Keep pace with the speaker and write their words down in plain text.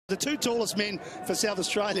The two tallest men for South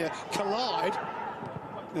Australia collide.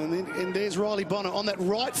 And there's Riley Bonner on that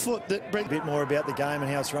right foot that Brent... A bit more about the game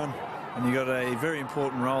and how it's run. And you've got a very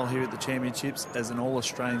important role here at the Championships as an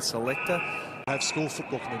All-Australian selector. Have school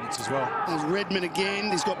football commitments as well. There's Redmond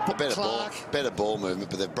again. He's got Clark. Better ball movement,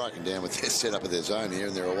 but they've broken down with their setup of their zone here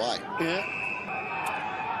and they're away.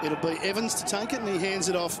 Yeah. It'll be Evans to take it, and he hands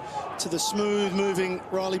it off to the smooth-moving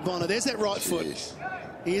Riley Bonner. There's that right foot.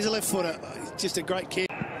 He is a left footer. Just a great kick.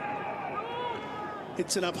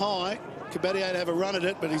 Hits it up high. Cabatier to have a run at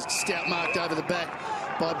it, but he's stout marked over the back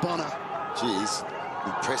by Bonner. Jeez.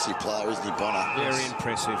 Impressive player, isn't he, Bonner? Very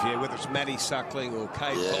impressive, yeah. Whether it's Matty Suckling or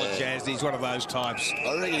Cade Polajaz, he's one of those types.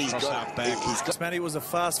 I reckon he's got... Matty was a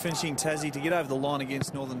fast-finishing Tassie to get over the line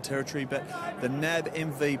against Northern Territory, but the NAB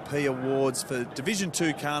MVP awards for Division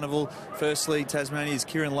 2 Carnival. Firstly, Tasmania's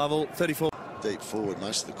Kieran Lovell, 34. Deep forward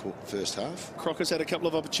most of the first half. Crocker's had a couple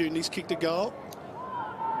of opportunities, kicked a goal.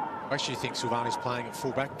 I actually think Silvani's playing at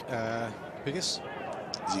fullback, Biggest.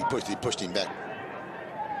 He pushed him back.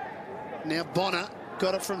 Now Bonner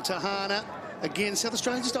got it from Tahana. Again, South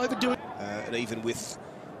Australia just overdoing. And even with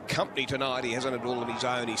company tonight, he hasn't had all of his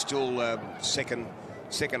own. He's still second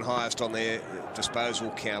highest on their disposal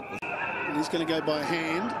count. And he's going to go by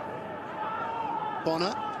hand.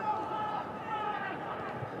 Bonner.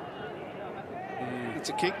 It's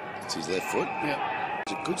a kick. It's his left foot. Yeah.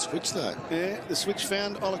 It's a good switch, though. Yeah, the switch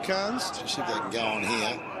found Olakans. See if they can go on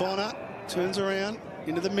here. Bonner turns around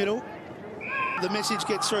into the middle. The message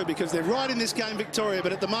gets through because they're right in this game, Victoria,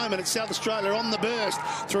 but at the moment it's South Australia on the burst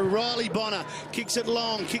through Riley Bonner. Kicks it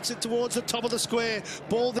long, kicks it towards the top of the square.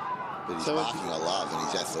 Ball. But he's marking I love and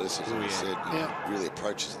his athleticism, he said, really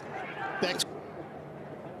approaches it. Back.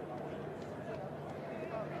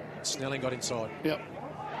 Snelling got inside. Yep.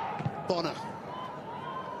 Bonner.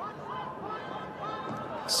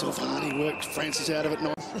 Silvani worked Francis out of it.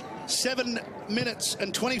 7 minutes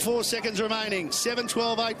and 24 seconds remaining.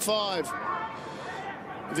 7-12-8-5.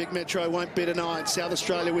 Vic Metro won't be denied. South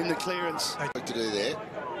Australia win the clearance. What to do there?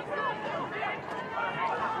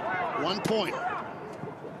 1 point.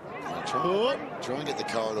 Try and get the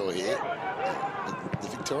corridor here. But the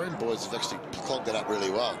Victorian boys have actually clogged that up really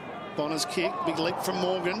well. Bonner's kick, big leap from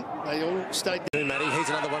Morgan. They all stayed there. Matty, he's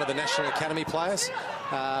another one of the National Academy players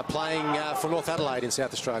playing for North Adelaide in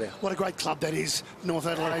South Australia. What a great club that is, North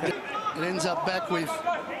Adelaide. It ends up back with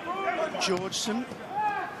Georgeson.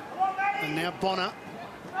 And now Bonner.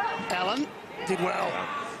 Allen did well.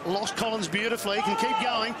 Lost Collins beautifully, can keep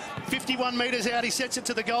going. 51 metres out, he sets it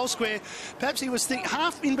to the goal square. Perhaps he was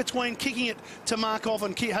half in between kicking it to mark off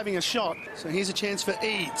and having a shot. So here's a chance for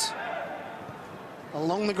Eads.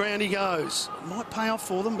 Along the ground he goes. Might pay off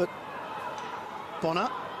for them, but Bonner.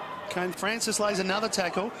 Francis lays another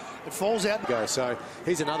tackle. It falls out. So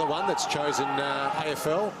he's another one that's chosen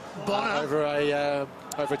AFL over a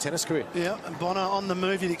tennis career. Yeah, and Bonner on the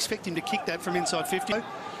move. You'd expect him to kick that from inside 50.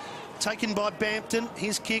 Taken by Bampton.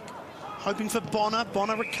 His kick, hoping for Bonner.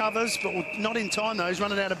 Bonner recovers, but not in time though. He's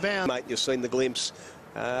running out of bounds. Mate, you've seen the glimpse.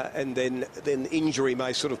 And then injury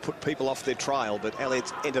may sort of put people off their trail, but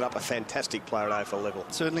Elliott's ended up a fantastic player at AFL level.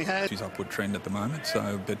 Certainly has. He's upward trend at the moment,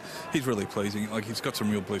 but he's really pleasing. Like, he's got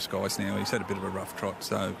some real blue skies now. He's had a bit of a rough trot,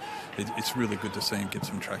 so it's really good to see him get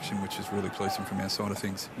some traction, which is really pleasing from our side of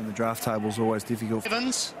things. And the draft table's always difficult.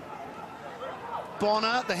 Evans.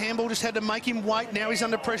 Bonner, the handball just had to make him wait. Now he's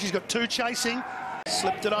under pressure. He's got two chasing.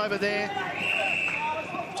 Slipped it over there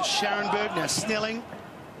to Scharenberg. Now Snelling.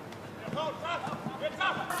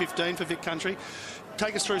 15 for Vic Country.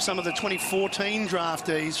 Take us through some of the 2014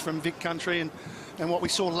 draftees from Vic Country and what we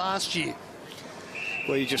saw last year.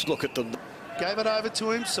 Well, you just look at them. Gave it over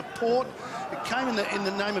to him, support. It came in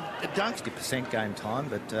the name of a dunk. 50% game time,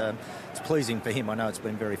 but it's pleasing for him. I know it's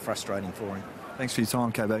been very frustrating for him. Thanks for your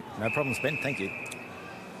time, KB. No problems, Ben. Thank you.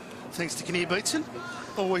 Thanks to Kinnear Beatson.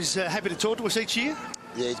 Always happy to talk to us each year.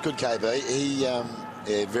 Yeah, he's good, KB. He,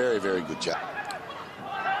 very, very good job.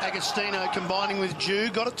 Agostino combining with Jew,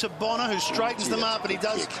 got it to Bonner, who straightens them up, and he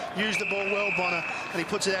does use the ball well, Bonner, and he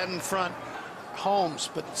puts it out in front. Holmes,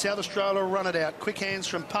 but South Australia will run it out. Quick hands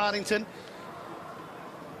from Partington.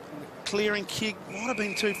 Clearing kick, might have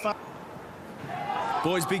been too far.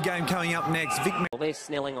 Boys, big game coming up next. Well, there's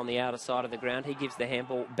Snelling on the outer side of the ground. He gives the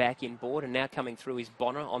handball back inboard, and now coming through is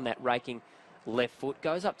Bonner on that raking left foot.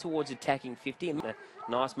 Goes up towards attacking 50, and a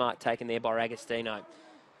nice mark taken there by Agostino.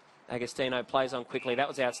 Agostino plays on quickly. That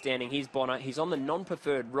was outstanding. Here's Bonner. He's on the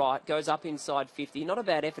non-preferred right. Goes up inside 50. Not a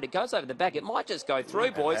bad effort. It goes over the back. It might just go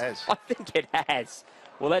through, boys. I think it has.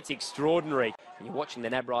 Well, that's extraordinary. And you're watching the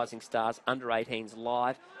NAB Rising Stars Under-18s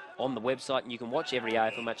live on the website, and you can watch every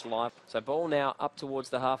AFL match live. So ball now up towards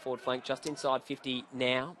the half-forward flank, just inside 50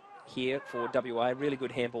 now here for WA. Really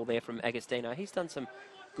good handball there from Agostino. He's done some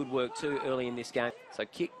good work too early in this game. So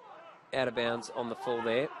kick out of bounds on the full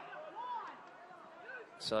there.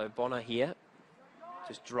 So Bonner here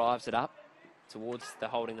just drives it up towards the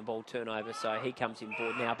holding the ball turnover. So he comes in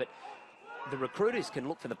board now. But the recruiters can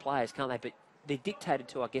look for the players, can't they? But they're dictated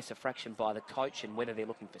to, I guess, a fraction by the coach and whether they're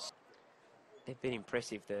looking for... They've been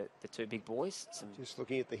impressive, the two big boys. Just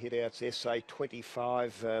looking at the hit-outs, SA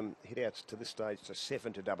 25 hit-outs to this stage to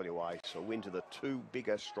 7 to WA. So a win to the two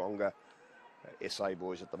bigger, stronger SA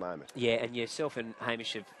boys at the moment. Yeah, and yourself and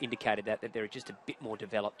Hamish have indicated that they're just a bit more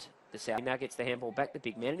developed. The South he now gets the handball back, the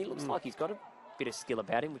big man, and he looks like he's got a bit of skill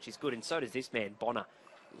about him, which is good. And so does this man, Bonner.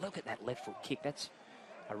 Look at that left foot kick. That's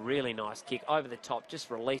a really nice kick over the top,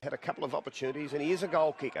 just released. Had a couple of opportunities, and he is a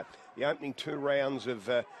goal kicker. The opening 2 rounds of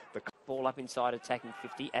the ball up inside attacking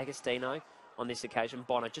 50. Agostino on this occasion.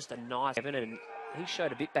 Bonner just a nice and he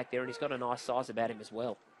showed a bit back there, and he's got a nice size about him as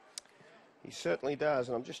well. He certainly does,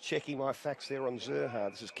 and I'm just checking my facts there on Zerha.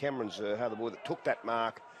 This is Cameron Zerha, the boy that took that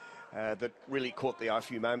mark that really caught the eye a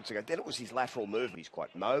few moments ago. Then it was his lateral movement. He's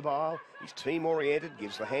quite mobile, he's team-oriented,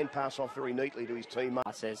 gives the hand pass off very neatly to his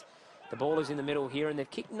teammate. Says the ball is in the middle here, and they've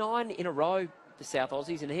kicked 9 in a row, the South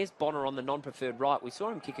Aussies, and here's Bonner on the non-preferred right. We saw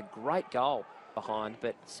him kick a great goal behind,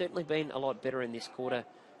 but certainly been a lot better in this quarter.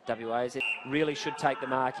 WA's it really should take the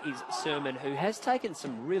mark is Sermon, who has taken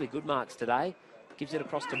some really good marks today. Gives it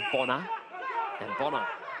across to Bonner. And Bonner,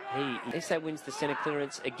 SA wins the centre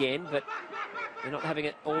clearance again, but they're not having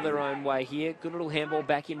it all their own way here. Good little handball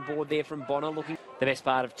back in board there from Bonner, looking the best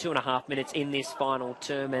part of 2.5 minutes in this final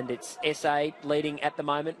term, and it's SA leading at the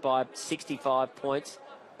moment by 65 points.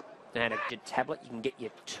 And a tablet, you can get your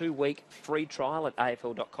 2-week free trial at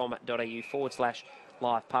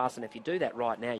afl.com.au/live pass, and if you do that right now,